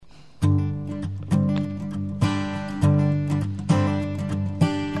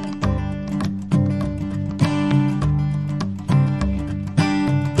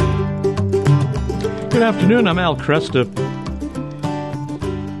Good afternoon, I'm Al Cresta.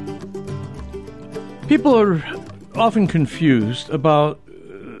 People are often confused about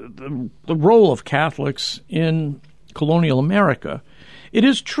the role of Catholics in colonial America. It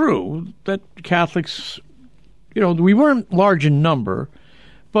is true that Catholics, we weren't large in number,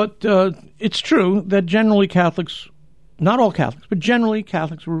 but it's true that generally Catholics, not all Catholics, but generally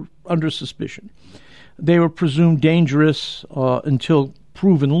Catholics were under suspicion. They were presumed dangerous until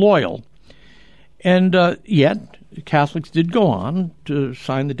proven loyal. And yet, Catholics did go on to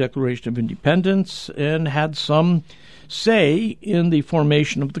sign the Declaration of Independence and had some say in the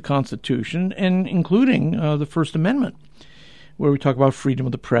formation of the Constitution, and including the First Amendment, where we talk about freedom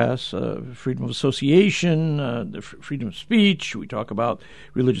of the press, freedom of association, the freedom of speech. We talk about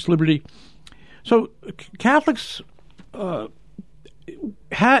religious liberty. So Catholics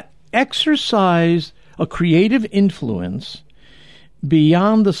had exercised a creative influence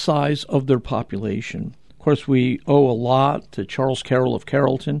beyond the size of their population. Of course, we owe a lot to Charles Carroll of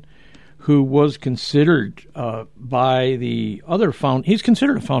Carrollton, who was considered by the other he's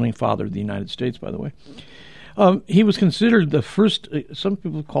considered a founding father of the United States, by the way. He was considered the first, some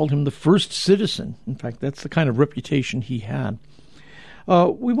people called him the first citizen. In fact, that's the kind of reputation he had.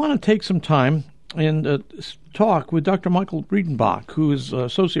 We want to take some time and talk with Dr. Michael Breidenbach, who is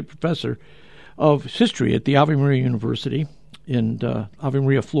Associate Professor of History at the Ave Maria University in Ave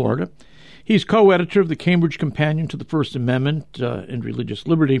Maria, Florida. He's co-editor of the Cambridge Companion to the First Amendment and Religious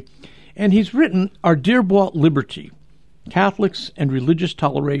Liberty, and he's written Our Dear-Bought Liberty, Catholics and Religious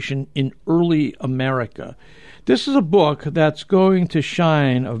Toleration in Early America. This is a book that's going to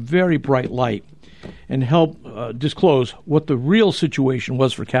shine a very bright light and help disclose what the real situation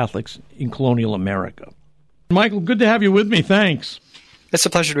was for Catholics in colonial America. Michael, good to have you with me. Thanks. It's a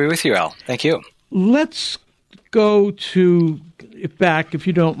pleasure to be with you, Al. Thank you. Let's go back, if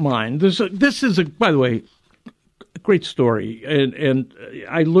you don't mind. This is, by the way, a great story, and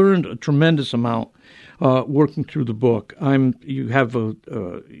I learned a tremendous amount working through the book.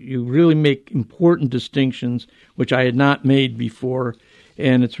 You really make important distinctions, which I had not made before,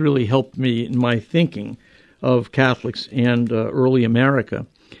 and it's really helped me in my thinking of Catholics and early America.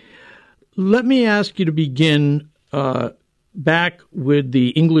 Let me ask you to begin back with the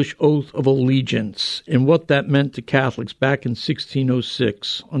English Oath of Allegiance and what that meant to Catholics back in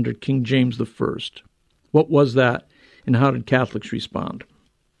 1606 under King James I. What was that, and how did Catholics respond?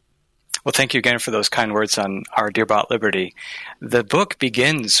 Well, thank you again for those kind words on Our Dear-Bought Liberty. The book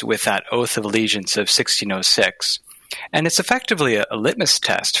begins with that Oath of Allegiance of 1606, and it's effectively a litmus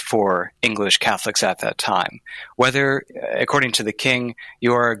test for English Catholics at that time, whether, according to the king,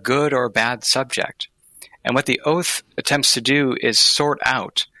 you are a good or bad subject. And what the oath attempts to do is sort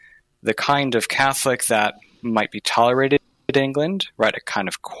out the kind of Catholic that might be tolerated in England, right? A kind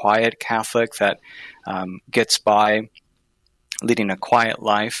of quiet Catholic that gets by leading a quiet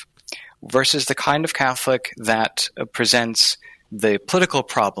life, versus the kind of Catholic that presents the political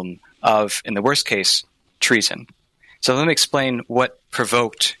problem of, in the worst case, treason. So let me explain what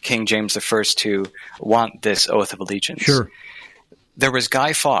provoked King James I to want this oath of allegiance. Sure. There was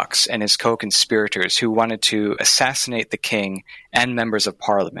Guy Fawkes and his co-conspirators who wanted to assassinate the king and members of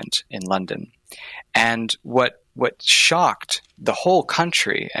Parliament in London. And what shocked the whole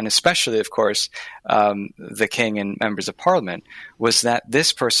country, and especially, of course, the king and members of Parliament, was that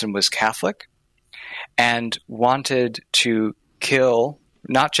this person was Catholic and wanted to kill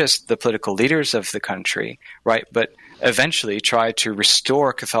not just the political leaders of the country, right, but eventually try to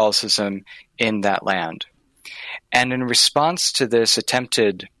restore Catholicism in that land. And in response to this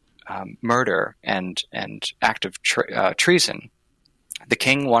attempted murder and act of treason, the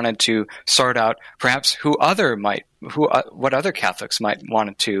king wanted to sort out perhaps what other Catholics might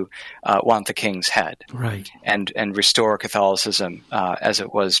want the king's head, right, and restore Catholicism as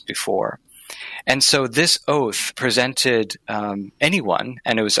it was before. And so this oath presented anyone,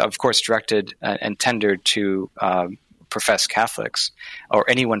 and it was of course directed and tendered to professed Catholics, or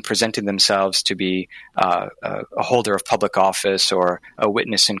anyone presenting themselves to be a holder of public office or a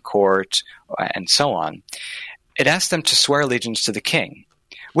witness in court, and so on. It asked them to swear allegiance to the king,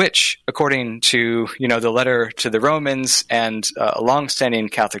 which, according to the letter to the Romans and a long-standing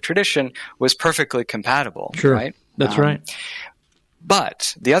Catholic tradition, was perfectly compatible. Sure, right? That's right.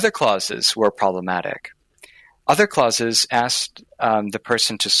 But the other clauses were problematic. Other clauses asked the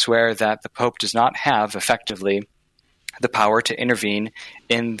person to swear that the Pope does not have, effectively, the power to intervene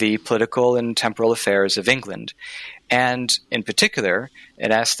in the political and temporal affairs of England. And in particular, it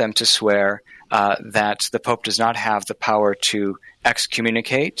asked them to swear that the Pope does not have the power to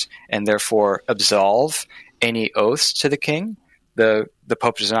excommunicate and therefore absolve any oaths to the king. The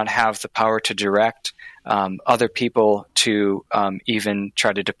Pope does not have the power to direct other people to even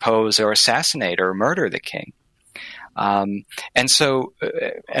try to depose or assassinate or murder the king. And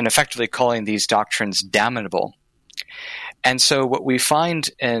effectively calling these doctrines damnable. And so what we find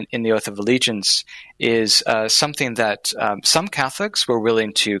in the Oath of Allegiance is something that some Catholics were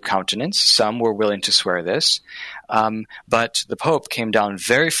willing to countenance, some were willing to swear this, but the Pope came down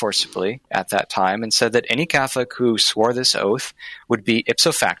very forcibly at that time and said that any Catholic who swore this oath would be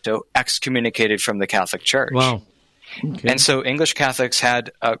ipso facto excommunicated from the Catholic Church. Wow. Okay. And so English Catholics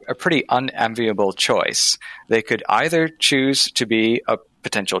had a pretty unenviable choice. They could either choose to be a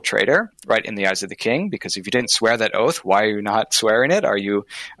potential traitor, right, in the eyes of the king, because if you didn't swear that oath, why are you not swearing it? Are you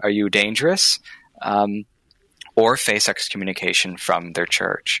dangerous? Or face excommunication from their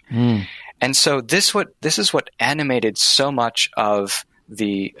church. And so this is what animated so much of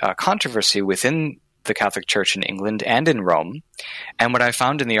the controversy within the Catholic Church in England and in Rome. And what I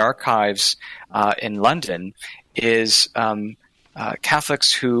found in the archives in London is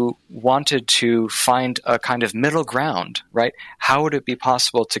Catholics who wanted to find a kind of middle ground, right? How would it be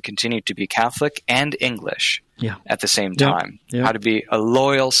possible to continue to be Catholic and English at the same time? Yeah. How to be a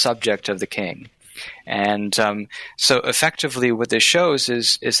loyal subject of the king. And so effectively what this shows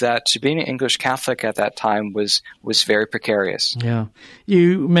is that being an English Catholic at that time was very precarious. Yeah.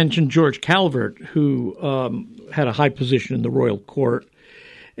 You mentioned George Calvert, who had a high position in the royal court.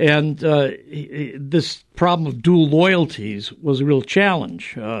 And this problem of dual loyalties was a real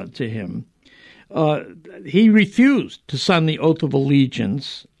challenge to him. He refused to sign the Oath of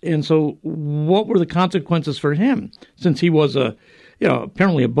Allegiance. And so what were the consequences for him, since he was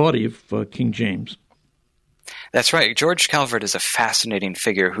apparently a buddy of King James? That's right. George Calvert is a fascinating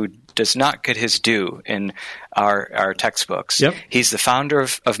figure who does not get his due in our textbooks. Yep. He's the founder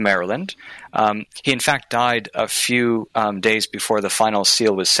of Maryland. He, in fact, died a few days before the final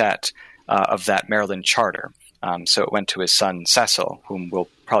seal was set of that Maryland charter. So it went to his son Cecil, whom we'll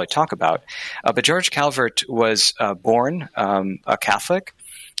probably talk about. But George Calvert was born a Catholic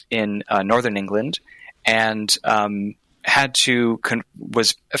in northern England and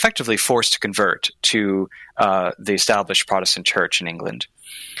was effectively forced to convert to the established Protestant church in England.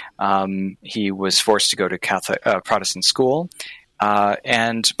 He was forced to go to Catholic Protestant school,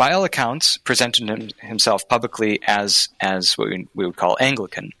 and by all accounts, presented himself publicly as what we would call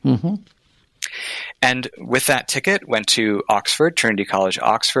Anglican. Mm-hmm. And with that ticket, went to Oxford, Trinity College,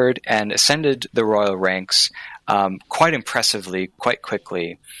 Oxford, and ascended the royal ranks quite impressively, quite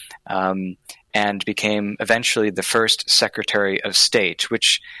quickly. And became eventually the first Secretary of State,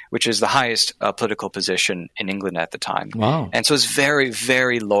 which is the highest political position in England at the time. Wow. And so was very,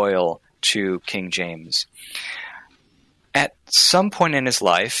 very loyal to King James. At some point in his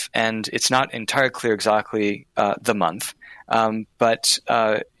life, and it's not entirely clear exactly the month, but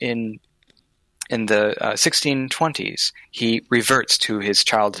in the 1620s, he reverts to his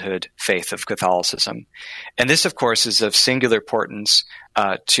childhood faith of Catholicism. And this, of course, is of singular importance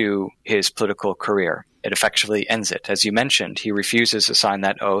to his political career. It effectively ends it. As you mentioned, he refuses to sign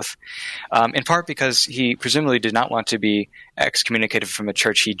that oath, in part because he presumably did not want to be excommunicated from a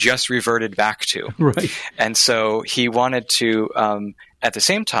church he just reverted back to. Right. And so he wanted to, at the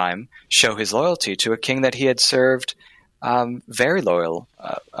same time, show his loyalty to a king that he had served very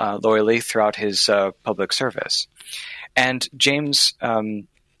loyally throughout his public service. And James had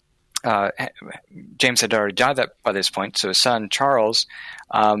already died by this point, so his son Charles,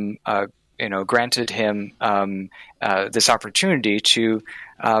 granted him this opportunity to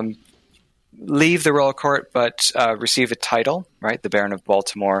leave the royal court, but receive a title, right, the Baron of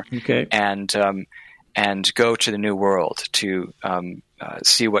Baltimore, okay, and go to the New World to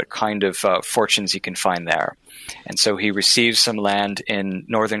see what kind of fortunes he can find there. And so he receives some land in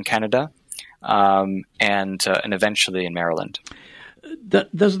northern Canada, and eventually in Maryland.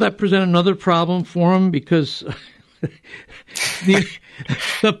 Does that present another problem for him? Because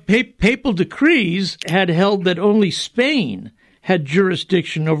the papal decrees had held that only Spain had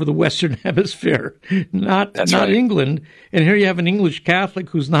jurisdiction over the Western Hemisphere, not right. England. And here you have an English Catholic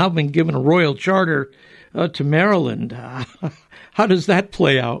who's now been given a royal charter to Maryland. How does that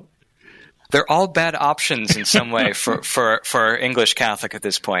play out? They're all bad options in some way for English Catholic at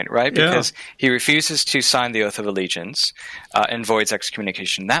this point, right? Because he refuses to sign the Oath of Allegiance and voids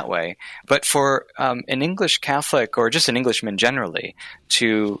excommunication that way. But for an English Catholic, or just an Englishman generally,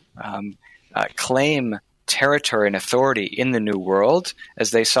 to claim territory and authority in the New World,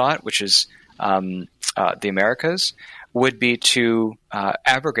 as they saw it, which is the Americas, would be to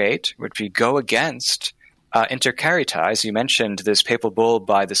abrogate, would be go against Inter Caritas, you mentioned this papal bull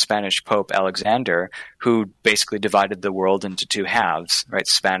by the Spanish Pope Alexander, who basically divided the world into two halves, right,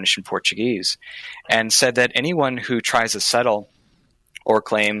 Spanish and Portuguese, and said that anyone who tries to settle or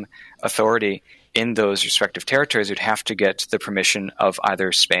claim authority in those respective territories would have to get the permission of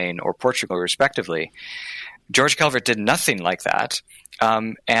either Spain or Portugal, respectively. George Calvert did nothing like that,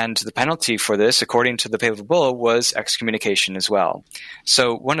 and the penalty for this, according to the papal bull, was excommunication as well.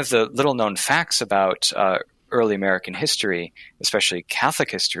 So one of the little-known facts about early American history, especially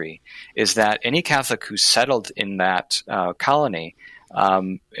Catholic history, is that any Catholic who settled in that colony,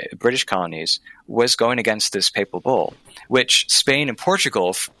 British colonies, was going against this papal bull, which Spain and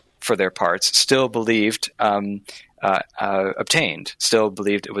Portugal, for their parts, still believed obtained, still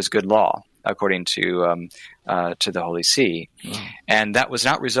believed it was good law, according to the Holy See, and that was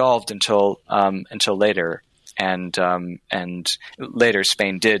not resolved until later. And later,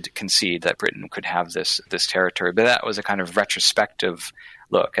 Spain did concede that Britain could have this territory, but that was a kind of retrospective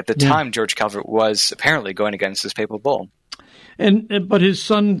look. At the time, George Calvert was apparently going against this papal bull, but his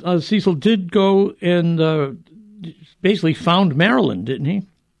son Cecil did go and basically found Maryland, didn't he?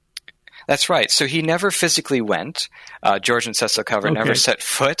 That's right. So he never physically went. George and Cecil Calvert never set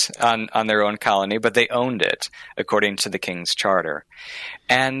foot on their own colony, but they owned it, according to the King's Charter.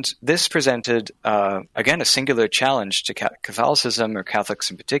 And this presented, again, a singular challenge to Catholicism, or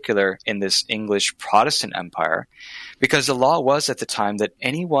Catholics in particular, in this English Protestant empire, because the law was at the time that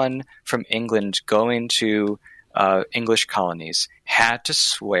anyone from England going to English colonies had to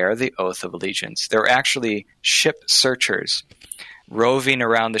swear the oath of allegiance. There were actually ship searchers roving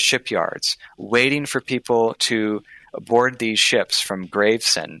around the shipyards, waiting for people to board these ships from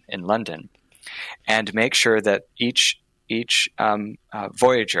Gravesend in London, and make sure that each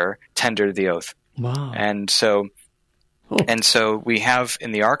voyager tendered the oath. Wow! And so we have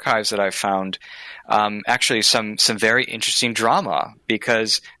in the archives that I found actually some very interesting drama,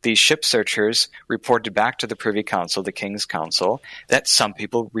 because these ship searchers reported back to the Privy Council, the King's Council, that some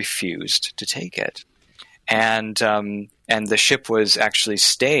people refused to take it. And the ship was actually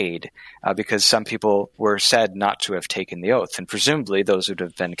stayed because some people were said not to have taken the oath, and presumably those would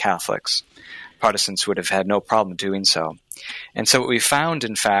have been Catholics. Protestants would have had no problem doing so. And so what we found,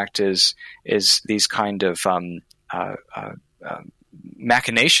 in fact, is these kind of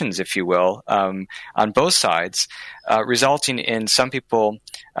machinations, if you will, on both sides, resulting in some people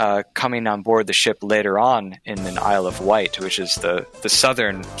coming on board the ship later on in an Isle of Wight, which is the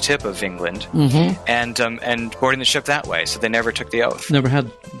southern tip of England, and boarding the ship that way. So they never took the oath. Never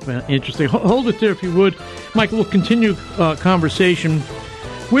had. Interesting. Hold it there if you would. Michael, we'll continue conversation.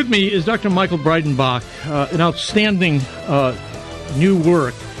 With me is Dr. Michael Breidenbach, an outstanding new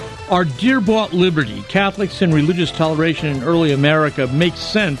work. Our Dear-Bought Liberty, Catholics and Religious Toleration in Early America, makes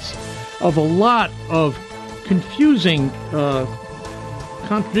sense of a lot of confusing,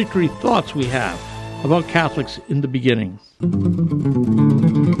 contradictory thoughts we have about Catholics in the beginning.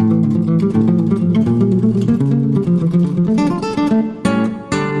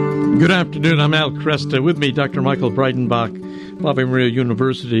 Good afternoon. I'm Al Cresta. With me, Dr. Michael Breidenbach, Ave Maria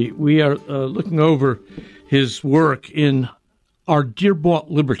University. We are looking over his work in Our Dear-Bought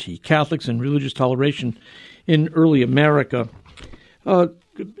Liberty, Catholics and Religious Toleration in Early America.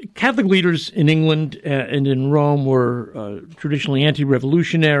 Catholic leaders in England and in Rome were traditionally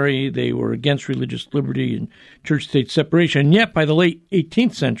anti-revolutionary. They were against religious liberty and church-state separation. And yet, by the late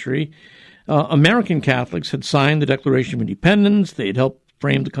 18th century, American Catholics had signed the Declaration of Independence. They had helped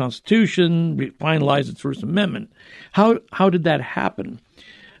frame the Constitution, finalize its First Amendment. How did that happen?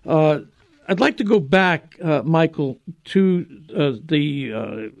 I'd like to go back, Michael, to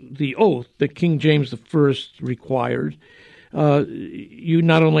the oath that King James I required. You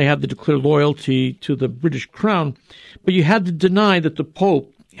not only had to declare loyalty to the British crown, but you had to deny that the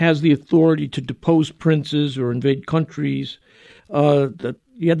Pope has the authority to depose princes or invade countries. That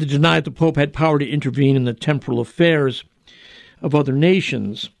you had to deny that the Pope had power to intervene in the temporal affairs of other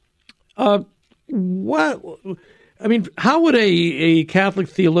nations. How would a Catholic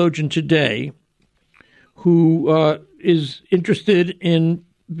theologian today who is interested in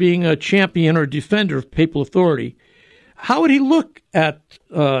being a champion or defender of papal authority, how would he look at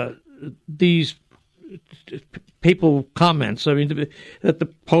these papal comments? I mean, that the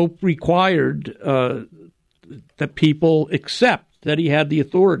Pope required that people accept that he had the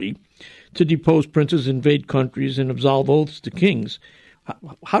authority to depose princes, invade countries, and absolve oaths to kings.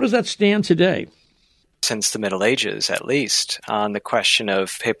 How does that stand today? Since the Middle Ages, at least, on the question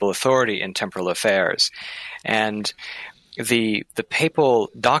of papal authority in temporal affairs. And the papal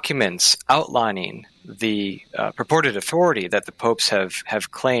documents outlining the purported authority that the popes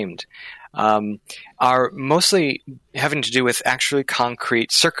have claimed are mostly having to do with actually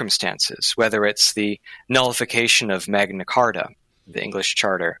concrete circumstances, whether it's the nullification of Magna Carta, the English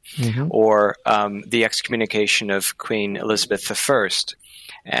Charter, or the excommunication of Queen Elizabeth I,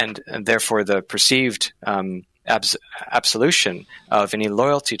 and therefore the perceived absolution of any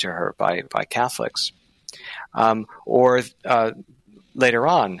loyalty to her by Catholics. Or later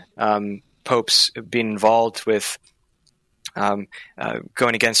on, popes being involved with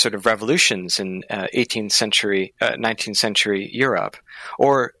going against sort of revolutions in 18th century, 19th century Europe,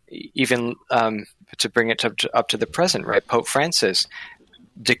 or even to bring it up to the present, right? Pope Francis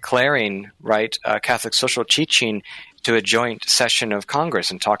declaring, right, Catholic social teaching to a joint session of Congress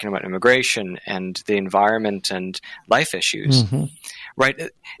and talking about immigration and the environment and life issues, right?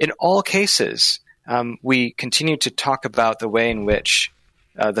 In all cases, we continue to talk about the way in which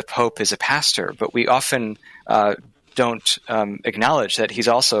the Pope is a pastor, but we often don't acknowledge that he's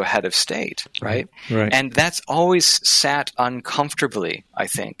also head of state, right? Right. And that's always sat uncomfortably, I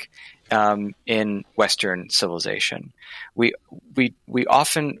think, in Western civilization. We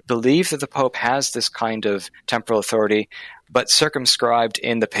often believe that the Pope has this kind of temporal authority, but circumscribed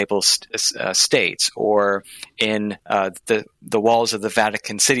in the papal states or in the walls of the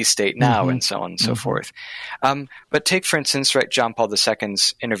Vatican city-state now, and so on and so forth. But take, for instance, right, John Paul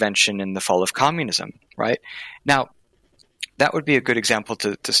II's intervention in the fall of communism, right? Now, that would be a good example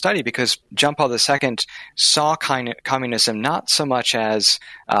to study, because John Paul II saw communism not so much as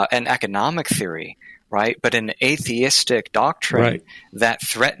an economic theory, right, but an atheistic doctrine that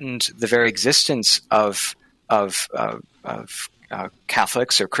threatened the very existence of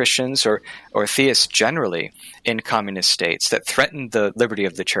Catholics or Christians or theists generally in communist states, that threatened the liberty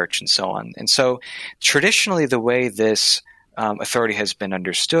of the church and so on. And so traditionally the way this authority has been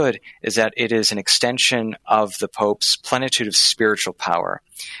understood is that it is an extension of the Pope's plenitude of spiritual power,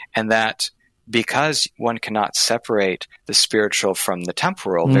 and that because one cannot separate the spiritual from the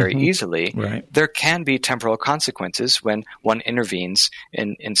temporal very easily, there can be temporal consequences when one intervenes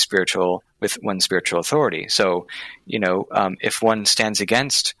in spiritual with one's spiritual authority. So, if one stands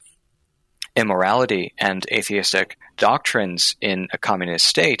against immorality and atheistic doctrines in a communist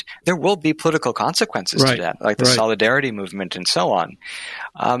state, there will be political consequences to that, like the Solidarity movement and so on.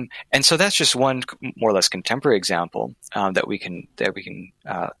 And so that's just one more or less contemporary example that we can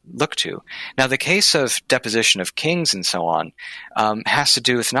look to. Now, the case of deposition of kings and so on has to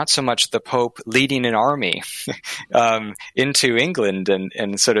do with not so much the Pope leading an army into England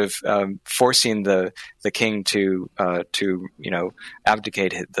and sort of forcing the king to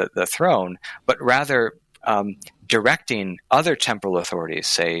abdicate the throne, but rather directing other temporal authorities,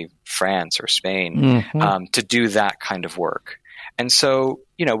 say France or Spain, to do that kind of work. And so,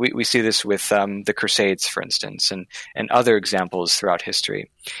 we see this with the Crusades, for instance, and other examples throughout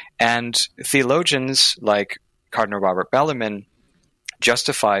history. And theologians like Cardinal Robert Bellarmine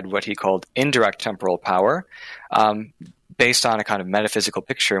justified what he called indirect temporal power, based on a kind of metaphysical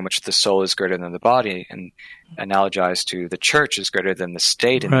picture in which the soul is greater than the body, and analogized to the church is greater than the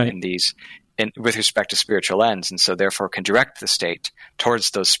state with respect to spiritual ends, and so therefore can direct the state towards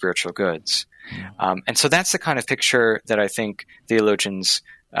those spiritual goods. And so that's the kind of picture that I think theologians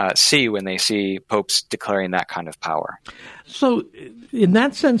see when they see popes declaring that kind of power. So in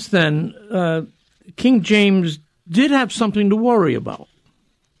that sense, then, King James did have something to worry about.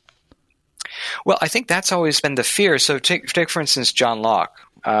 Well, I think that's always been the fear. So take for instance, John Locke,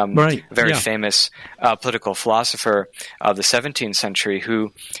 very famous political philosopher of the 17th century,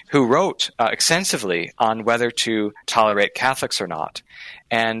 who wrote extensively on whether to tolerate Catholics or not.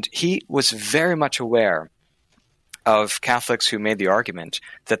 And he was very much aware of Catholics who made the argument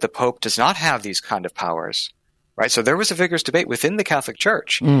that the Pope does not have these kind of powers. Right, so there was a vigorous debate within the Catholic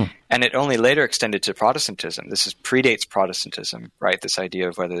Church, and it only later extended to Protestantism. This predates Protestantism, right? This idea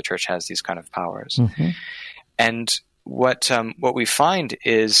of whether the Church has these kind of powers. And what we find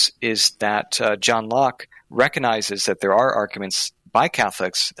is that John Locke recognizes that there are arguments by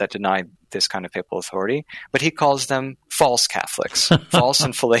Catholics that deny this kind of papal authority, but he calls them false Catholics, false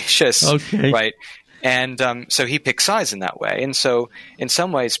and fallacious, right? And so he picks sides in that way. And so, in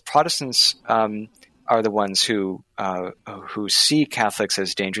some ways, Protestants are the ones who see Catholics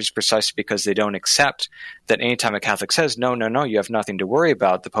as dangerous precisely because they don't accept that anytime a Catholic says, no, you have nothing to worry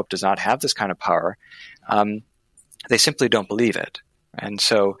about, the Pope does not have this kind of power, they simply don't believe it. And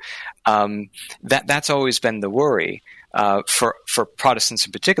so that's always been the worry for Protestants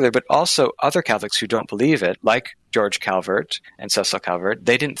in particular, but also other Catholics who don't believe it, like George Calvert and Cecil Calvert.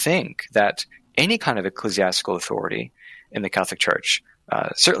 They didn't think that any kind of ecclesiastical authority in the Catholic Church,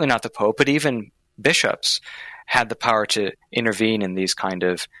 certainly not the Pope, but even bishops, had the power to intervene in these kind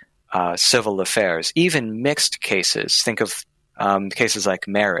of civil affairs, even mixed cases. Think of cases like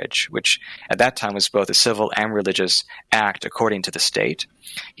marriage, which at that time was both a civil and religious act according to the state.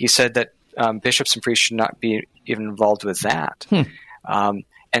 He said that bishops and priests should not be even involved with that.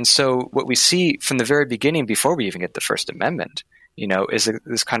 And so what we see from the very beginning, before we even get the First Amendment, is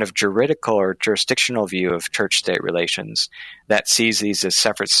this kind of juridical or jurisdictional view of church-state relations that sees these as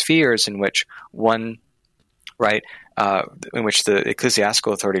separate spheres in which in which the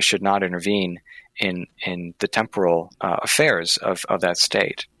ecclesiastical authority should not intervene in the temporal affairs of that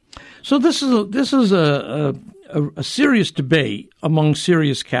state. So this is a serious debate among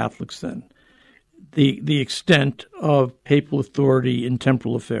serious Catholics then, the extent of papal authority in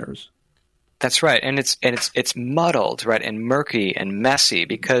temporal affairs. That's right, and it's muddled, right, and murky and messy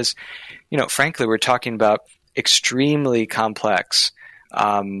because, frankly, we're talking about extremely complex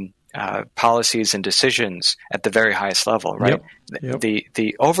policies and decisions at the very highest level, right? Yep.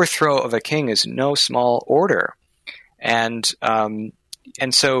 The overthrow of a king is no small order, and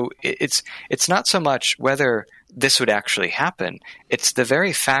so it's not so much whether this would actually happen; it's the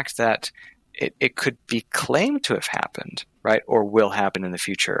very fact that it could be claimed to have happened, right, or will happen in the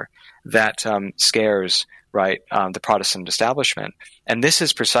future, that scares, right, the Protestant establishment. And this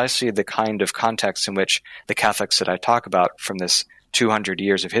is precisely the kind of context in which the Catholics that I talk about from this 200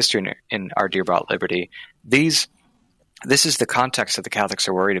 years of history in Our Dear Bought Liberty, this is the context that the Catholics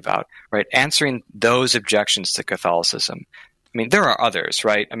are worried about, right, answering those objections to Catholicism. I mean, there are others,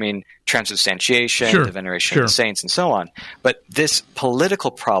 right? I mean, transubstantiation, sure, the veneration sure. of the saints, and so on. But this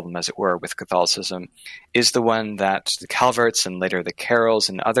political problem, as it were, with Catholicism is the one that the Calverts and later the Carrolls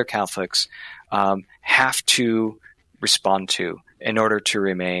and other Catholics have to respond to in order to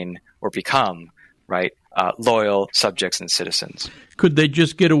remain or become, right, loyal subjects and citizens. Could they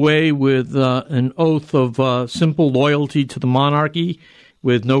just get away with an oath of simple loyalty to the monarchy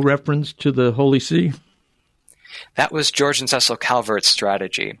with no reference to the Holy See? That was George and Cecil Calvert's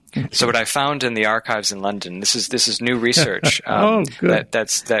strategy. So what I found in the archives in London, this is new research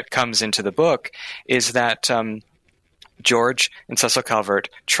that comes into the book, is that George and Cecil Calvert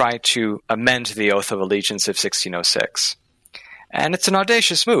tried to amend the Oath of Allegiance of 1606. And it's an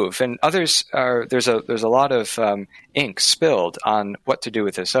audacious move, and there's a lot of ink spilled on what to do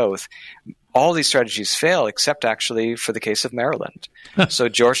with this oath. All these strategies fail except actually for the case of Maryland. So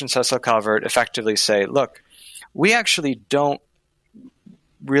George and Cecil Calvert effectively say, look, we actually don't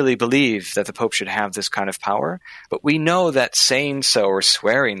really believe that the Pope should have this kind of power, but we know that saying so or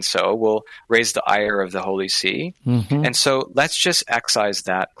swearing so will raise the ire of the Holy See. Mm-hmm. And so let's just excise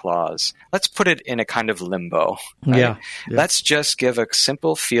that clause. Let's put it in a kind of limbo. Right? Yeah. Let's just give a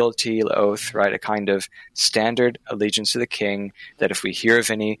simple fealty oath, right? A kind of standard allegiance to the king, that if we hear of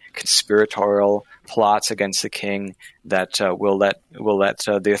any conspiratorial plots against the king, that we'll let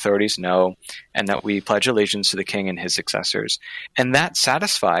the authorities know, and that we pledge allegiance to the king and his successors. And that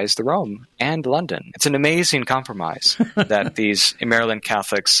satisfies the Rome and London. It's an amazing compromise that these Maryland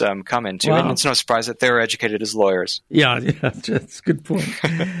Catholics come into. Wow. And it's no surprise that they're educated as lawyers. Yeah, that's a good point.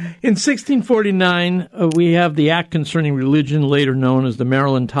 In 1649, we have the Act Concerning Religion, later known as the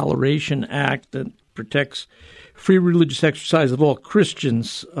Maryland Toleration Act, that protects free religious exercise of all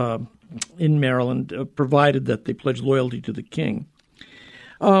Christians in Maryland, provided that they pledge loyalty to the king.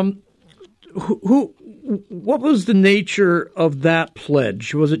 What was the nature of that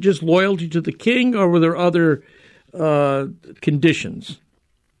pledge? Was it just loyalty to the king, or were there other conditions?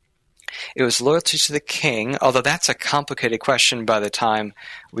 It was loyalty to the king, although that's a complicated question by the time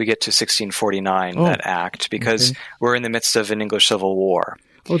we get to 1649, that act, because we're in the midst of an English Civil War.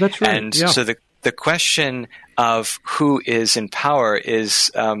 Oh, that's right. And so the question of who is in power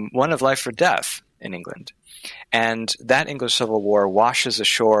is one of life or death in England. And that English Civil War washes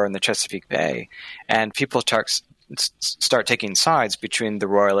ashore in the Chesapeake Bay, and people start taking sides between the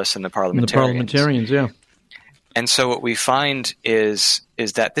royalists and the parliamentarians. Yeah. And so what we find is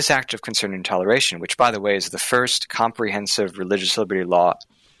that this Act of Concerning Toleration, which, by the way, is the first comprehensive religious liberty law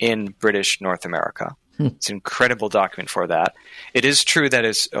in British North America. It's an incredible document for that. It is true that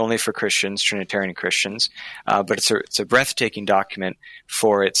it's only for Christians, Trinitarian Christians, but it's a breathtaking document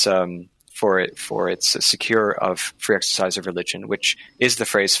for its secure of free exercise of religion, which is the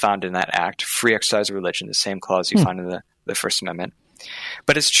phrase found in that act, free exercise of religion, the same clause you find in the First Amendment.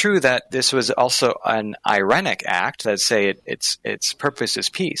 But it's true that this was also an irenic act that say its purpose is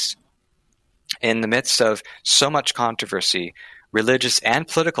peace. In the midst of so much controversy, religious and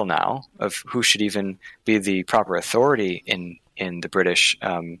political now, of who should even be the proper authority in the British,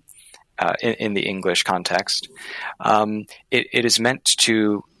 in the English context, it is meant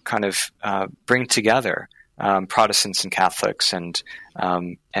to kind of bring together Protestants and Catholics and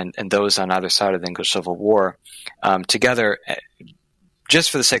those on either side of the English Civil War together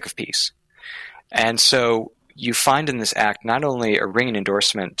just for the sake of peace. And so you find in this act not only a ringing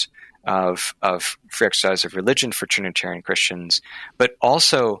endorsement of free exercise of religion for Trinitarian Christians, but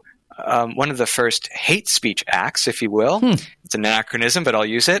also one of the first hate speech acts, if you will. It's an anachronism, but I'll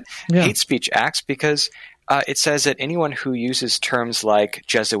use it. Yeah. Hate speech acts because it says that anyone who uses terms like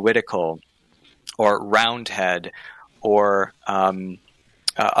Jesuitical or Roundhead or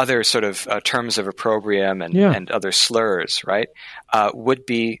other sort of terms of opprobrium and other slurs, right, would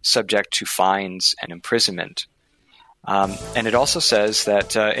be subject to fines and imprisonment. And it also says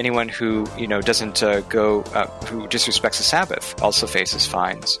that anyone who doesn't who disrespects the Sabbath also faces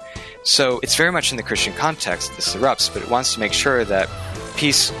fines. So it's very much in the Christian context that this erupts, but it wants to make sure that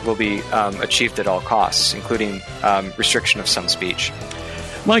peace will be achieved at all costs, including restriction of some speech.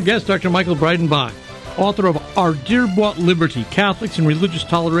 My guest, Dr. Michael Breidenbach, author of Our Dear-Bought Liberty, Catholics and Religious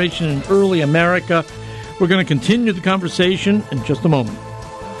Toleration in Early America. We're going to continue the conversation in just a moment.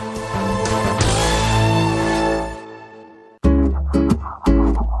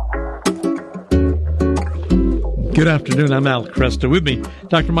 Good afternoon. I'm Al Cresta. With me,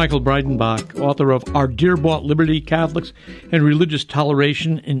 Dr. Michael Breidenbach, author of Our Dear-Bought Liberty, Catholics and Religious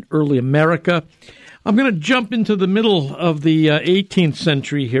Toleration in Early America. I'm going to jump into the middle of the 18th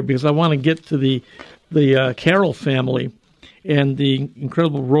century here because I want to get to the Carroll family and the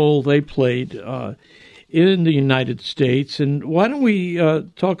incredible role they played in the United States. And why don't we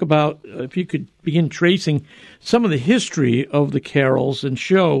talk about, if you could begin tracing some of the history of the Carrolls and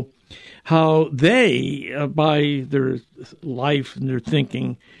show how they, by their life and their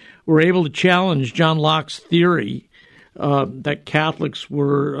thinking, were able to challenge John Locke's theory that Catholics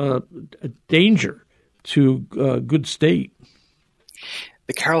were a danger to good state.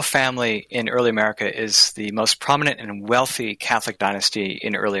 The Carroll family in early America is the most prominent and wealthy Catholic dynasty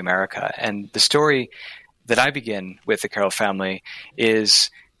in early America. And the story that I begin with the Carroll family is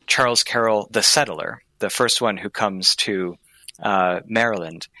Charles Carroll, the settler, the first one who comes to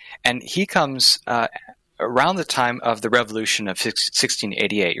Maryland. And he comes around the time of the Revolution of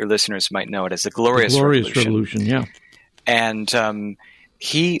 1688. Your listeners might know it as the Glorious Revolution. Yeah. And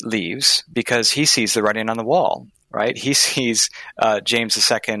he leaves because he sees the writing on the wall, right? He sees James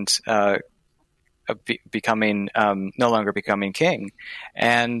II becoming no longer becoming king,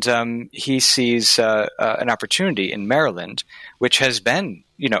 and he sees an opportunity in Maryland, which has been,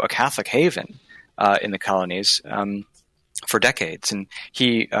 a Catholic haven in the colonies for decades, and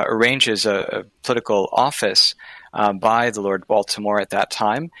he arranges a political office by the Lord Baltimore at that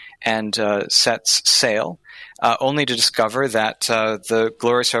time, and sets sail. Only to discover that the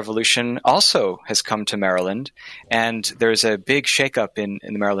Glorious Revolution also has come to Maryland, and there's a big shakeup in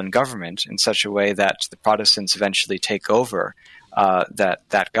the Maryland government in such a way that the Protestants eventually take over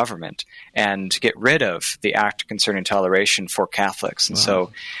that government and get rid of the Act Concerning Toleration for Catholics. And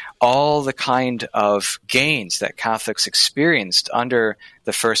so all the kind of gains that Catholics experienced under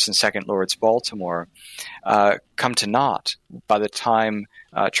the first and second Lords Baltimore come to naught by the time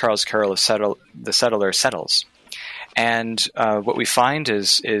Charles Carroll, the settler, settles. And what we find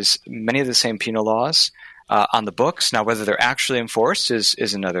is many of the same penal laws on the books. Now, whether they're actually enforced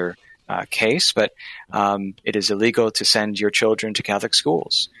is another case, but it is illegal to send your children to Catholic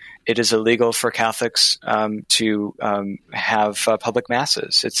schools. It is illegal for Catholics to have public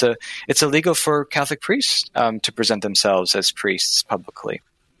masses. It's illegal for Catholic priests to present themselves as priests publicly.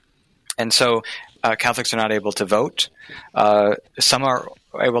 And so Catholics are not able to vote. Some are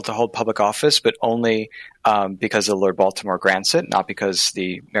able to hold public office, but only because the Lord Baltimore grants it, not because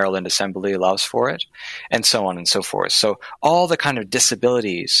the Maryland Assembly allows for it, and so on and so forth. So all the kind of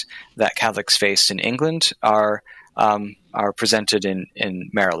disabilities that Catholics faced in England are presented in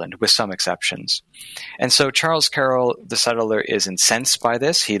Maryland, with some exceptions. And so Charles Carroll, the settler, is incensed by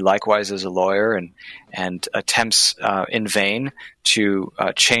this. He likewise is a lawyer and attempts in vain to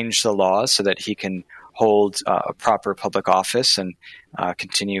change the laws so that he can hold a proper public office and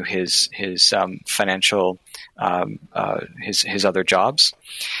continue his financial his other jobs.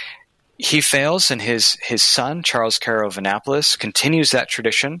 He fails, and his son, Charles Carroll of Annapolis, continues that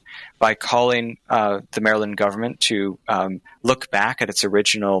tradition by calling the Maryland government to look back at its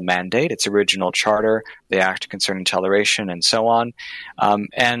original mandate, its original charter, the Act Concerning Toleration, and so on,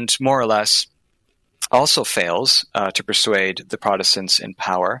 and more or less also fails to persuade the Protestants in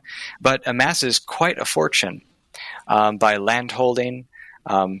power, but amasses quite a fortune by landholding,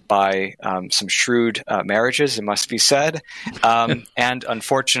 by some shrewd marriages, it must be said, and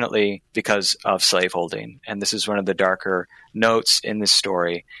unfortunately because of slaveholding. And this is one of the darker notes in this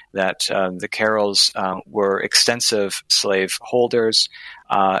story, that the Carrolls were extensive slave holders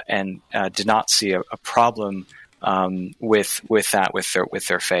and did not see a problem with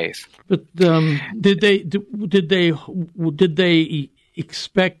their faith. But did they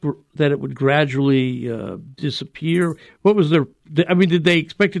expect that it would gradually disappear? What was their? I mean, did they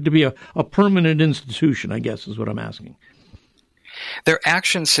expect it to be a permanent institution? I guess is what I'm asking. Their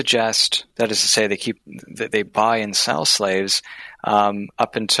actions suggest, that is to say, they buy and sell slaves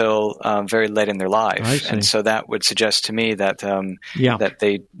up until very late in their life, and so that would suggest to me that that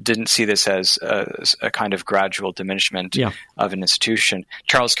they didn't see this as a kind of gradual diminishment of an institution.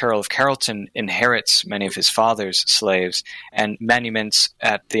 Charles Carroll of Carrollton inherits many of his father's slaves, and manumits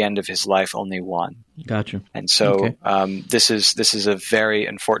at the end of his life only one. Gotcha. And so this is a very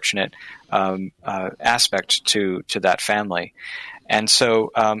unfortunate aspect to that family. And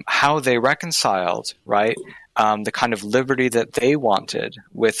so how they reconciled, right, the kind of liberty that they wanted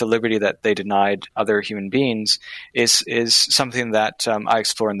with the liberty that they denied other human beings is something that I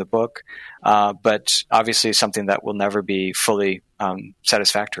explore in the book, but obviously something that will never be fully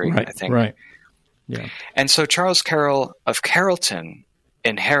satisfactory, I think. Right. Yeah. And so Charles Carroll of Carrollton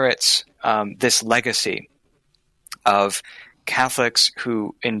inherits this legacy of Catholics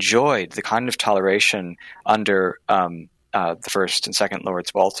who enjoyed the kind of toleration under the first and second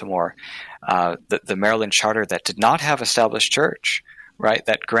Lords Baltimore, the Maryland Charter that did not have established church, right,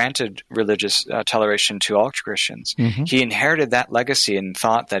 that granted religious toleration to all Christians. Mm-hmm. He inherited that legacy and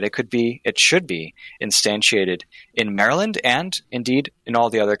thought that it should be instantiated in Maryland and indeed in all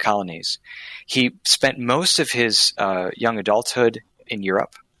the other colonies. He spent most of his young adulthood in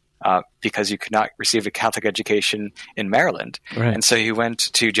Europe, because you could not receive a Catholic education in Maryland. Right. And so he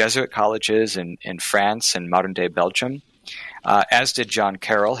went to Jesuit colleges in France and modern-day Belgium, as did John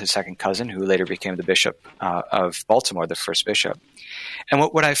Carroll, his second cousin, who later became the Bishop of Baltimore, the first bishop. And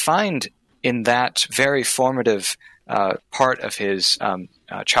what I find in that very formative part of his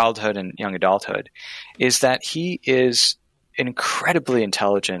childhood and young adulthood is that he is an incredibly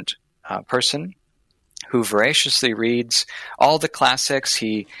intelligent person who voraciously reads all the classics.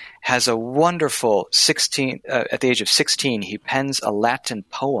 He has a wonderful at the age of 16, he pens a Latin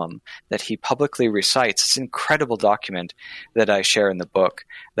poem that he publicly recites. It's an incredible document that I share in the book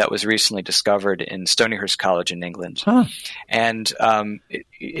that was recently discovered in Stonyhurst College in England. Huh. And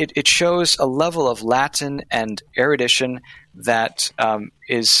it shows a level of Latin and erudition that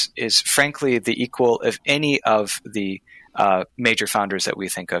is frankly the equal of any of the major founders that we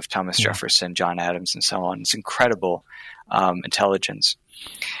think of, Thomas Jefferson, John Adams, and so on. It's incredible intelligence.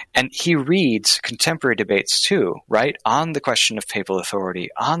 And he reads contemporary debates too, right, on the question of papal authority,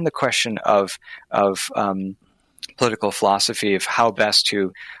 on the question of political philosophy, of how best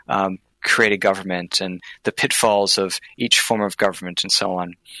to create a government and the pitfalls of each form of government and so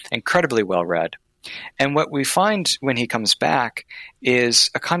on. Incredibly well read. And what we find when he comes back is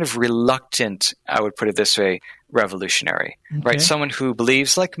a kind of reluctant, I would put it this way, revolutionary, right? Someone who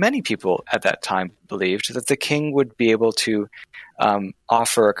believes, like many people at that time believed, that the king would be able to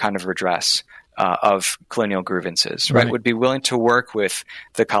offer a kind of redress of colonial grievances, right? Would be willing to work with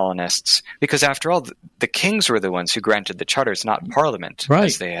the colonists, because after all, the kings were the ones who granted the charters, not Parliament,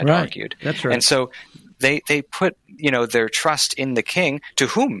 as they had argued. That's right. And so they put their trust in the king, to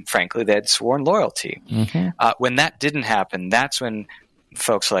whom, frankly, they had sworn loyalty. Mm-hmm. When that didn't happen, that's when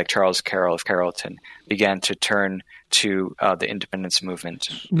folks like Charles Carroll of Carrollton began to turn to the independence movement.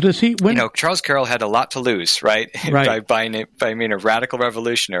 Charles Carroll had a lot to lose, right? by being a radical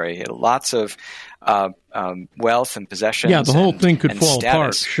revolutionary. He had lots of wealth and possessions. Yeah, the whole thing could fall status.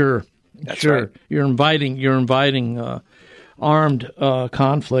 apart. Sure, that's right. You're inviting armed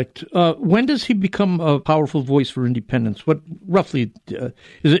conflict. When does he become a powerful voice for independence? What roughly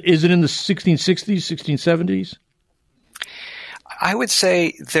is it in the 1660s, 1670s? I would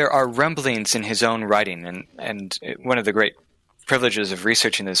say there are rumblings in his own writing, and one of the great privileges of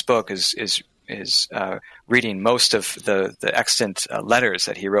researching this book is reading most of the extant letters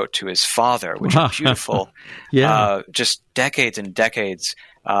that he wrote to his father, which are beautiful. Just decades and decades.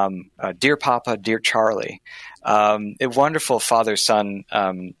 Dear Papa, dear Charlie. A wonderful father-son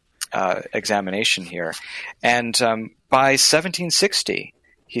examination here. And by 1760,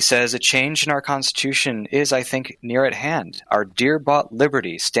 he says, a change in our Constitution is, I think, near at hand. Our dear-bought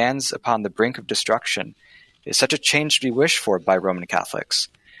liberty stands upon the brink of destruction. It is such a change to be wished for by Roman Catholics.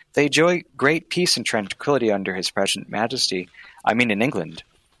 They enjoy great peace and tranquility under His present Majesty, I mean in England.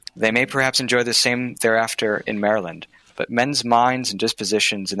 They may perhaps enjoy the same thereafter in Maryland. but men's minds and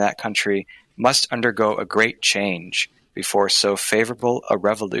dispositions in that country must undergo a great change before so favorable a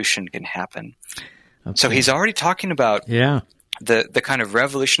revolution can happen. Okay. So he's already talking about the kind of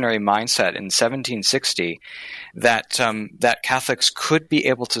revolutionary mindset in 1760 that that Catholics could be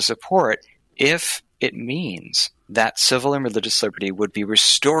able to support if it means that civil and religious liberty would be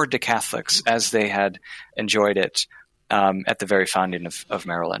restored to Catholics as they had enjoyed it at the very founding of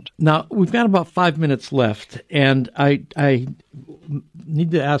Maryland. Now, we've got about 5 minutes left, and I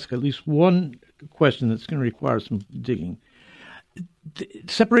need to ask at least one question that's going to require some digging. The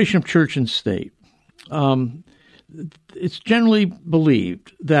separation of church and state. It's generally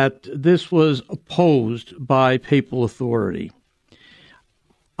believed that this was opposed by papal authority.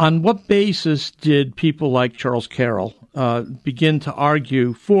 On what basis did people like Charles Carroll begin to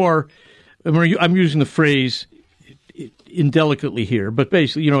argue for, I'm using the phrase indelicately here, but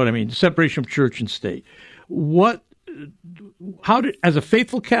basically, you know what I mean, separation of church and state. As a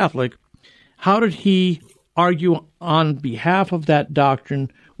faithful Catholic, how did he argue on behalf of that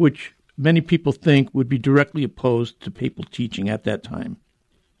doctrine, which many people think would be directly opposed to papal teaching at that time?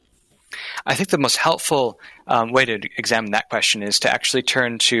 I think the most helpful way to examine that question is to actually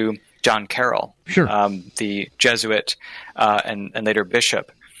turn to John Carroll, the Jesuit and later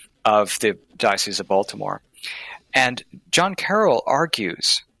bishop of the Diocese of Baltimore. And John Carroll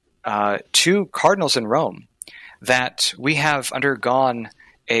argues to cardinals in Rome that we have undergone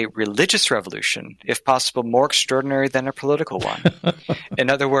a religious revolution, if possible, more extraordinary than a political one. In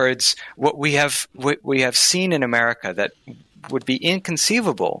other words, what we have seen in America that would be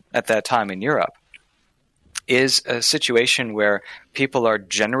inconceivable at that time in Europe is a situation where people are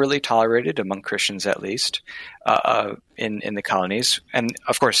generally tolerated, among Christians at least, in the colonies. And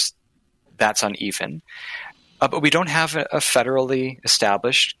of course, that's uneven. But we don't have a federally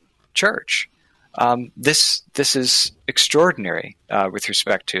established church. This is extraordinary with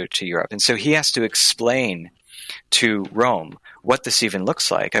respect to Europe. And so he has to explain to Rome what this even looks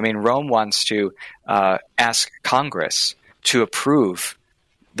like. I mean, Rome wants to ask Congress to approve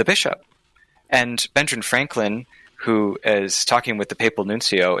the bishop. And Benjamin Franklin, who is talking with the papal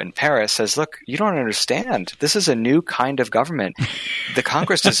nuncio in Paris, says, look, you don't understand. This is a new kind of government. The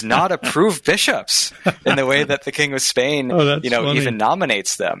Congress does not approve bishops in the way that the King of Spain even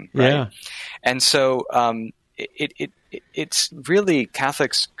nominates them. Right? Yeah. And so it's really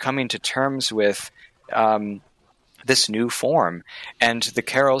Catholics coming to terms with this new form, and the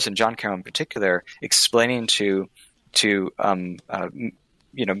Carrolls, and John Carroll in particular, explaining to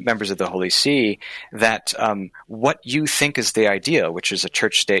members of the Holy See that what you think is the ideal, which is a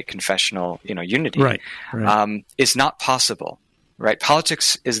church-state confessional unity, is not possible. Right?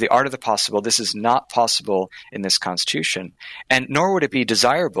 Politics is the art of the possible. This is not possible in this Constitution, and nor would it be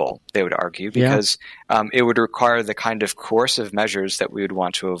desirable, they would argue, because it would require the kind of coercive measures that we would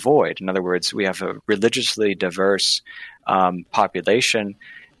want to avoid. In other words, we have a religiously diverse population,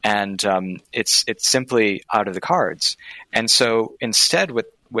 and it's simply out of the cards. And so instead,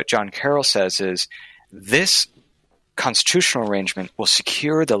 what John Carroll says is this constitutional arrangement will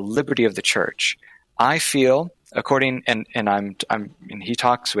secure the liberty of the church. I feel, according, and he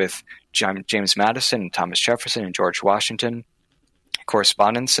talks with James Madison and Thomas Jefferson and George Washington,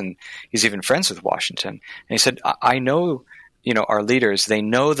 correspondence, and he's even friends with Washington. And he said, I know, our leaders, they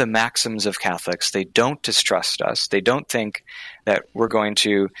know the maxims of Catholics. They don't distrust us. They don't think that we're going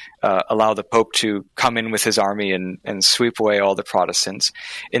to allow the Pope to come in with his army and sweep away all the Protestants.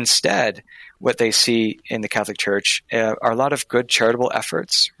 Instead, what they see in the Catholic Church are a lot of good charitable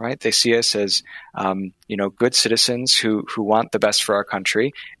efforts, right? They see us as, good citizens who want the best for our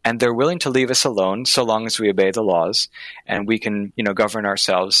country, and they're willing to leave us alone so long as we obey the laws and we can, govern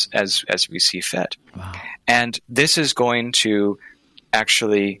ourselves as we see fit. Wow. And this is going to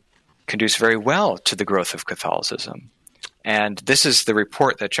actually conduce very well to the growth of Catholicism. And this is the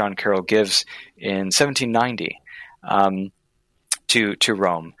report that John Carroll gives in 1790 to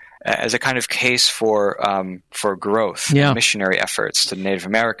Rome, as a kind of case for growth, missionary efforts to Native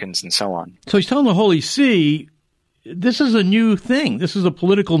Americans and so on. So he's telling the Holy See, this is a new thing. This is a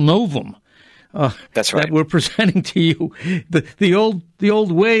political novum. That's right. That we're presenting to you. The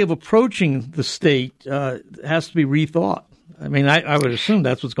old way of approaching the state has to be rethought. I mean, I would assume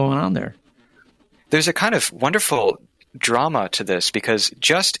that's what's going on there. There's a kind of wonderful drama to this, because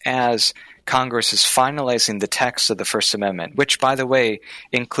just as Congress is finalizing the text of the First Amendment, which, by the way,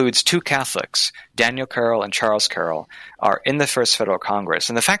 includes two Catholics, Daniel Carroll and Charles Carroll, are in the First Federal Congress.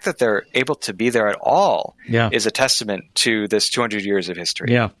 And the fact that they're able to be there at all is a testament to this 200 years of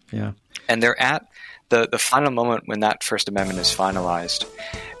history. Yeah. And they're at the final moment when that First Amendment is finalized.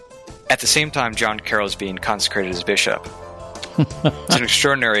 at the same time John Carroll is being consecrated as bishop. It's an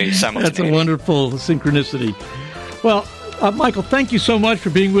extraordinary simultaneity. That's a wonderful synchronicity. Well, Michael, thank you so much for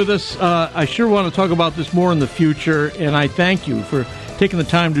being with us. I sure want to talk about this more in the future, and I thank you for taking the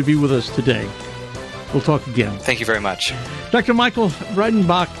time to be with us today. We'll talk again. Thank you very much. Dr. Michael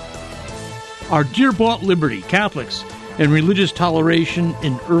Breidenbach, Our Dear-Bought Liberty, Catholics and Religious Toleration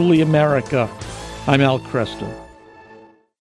in Early America. I'm Al Cresto.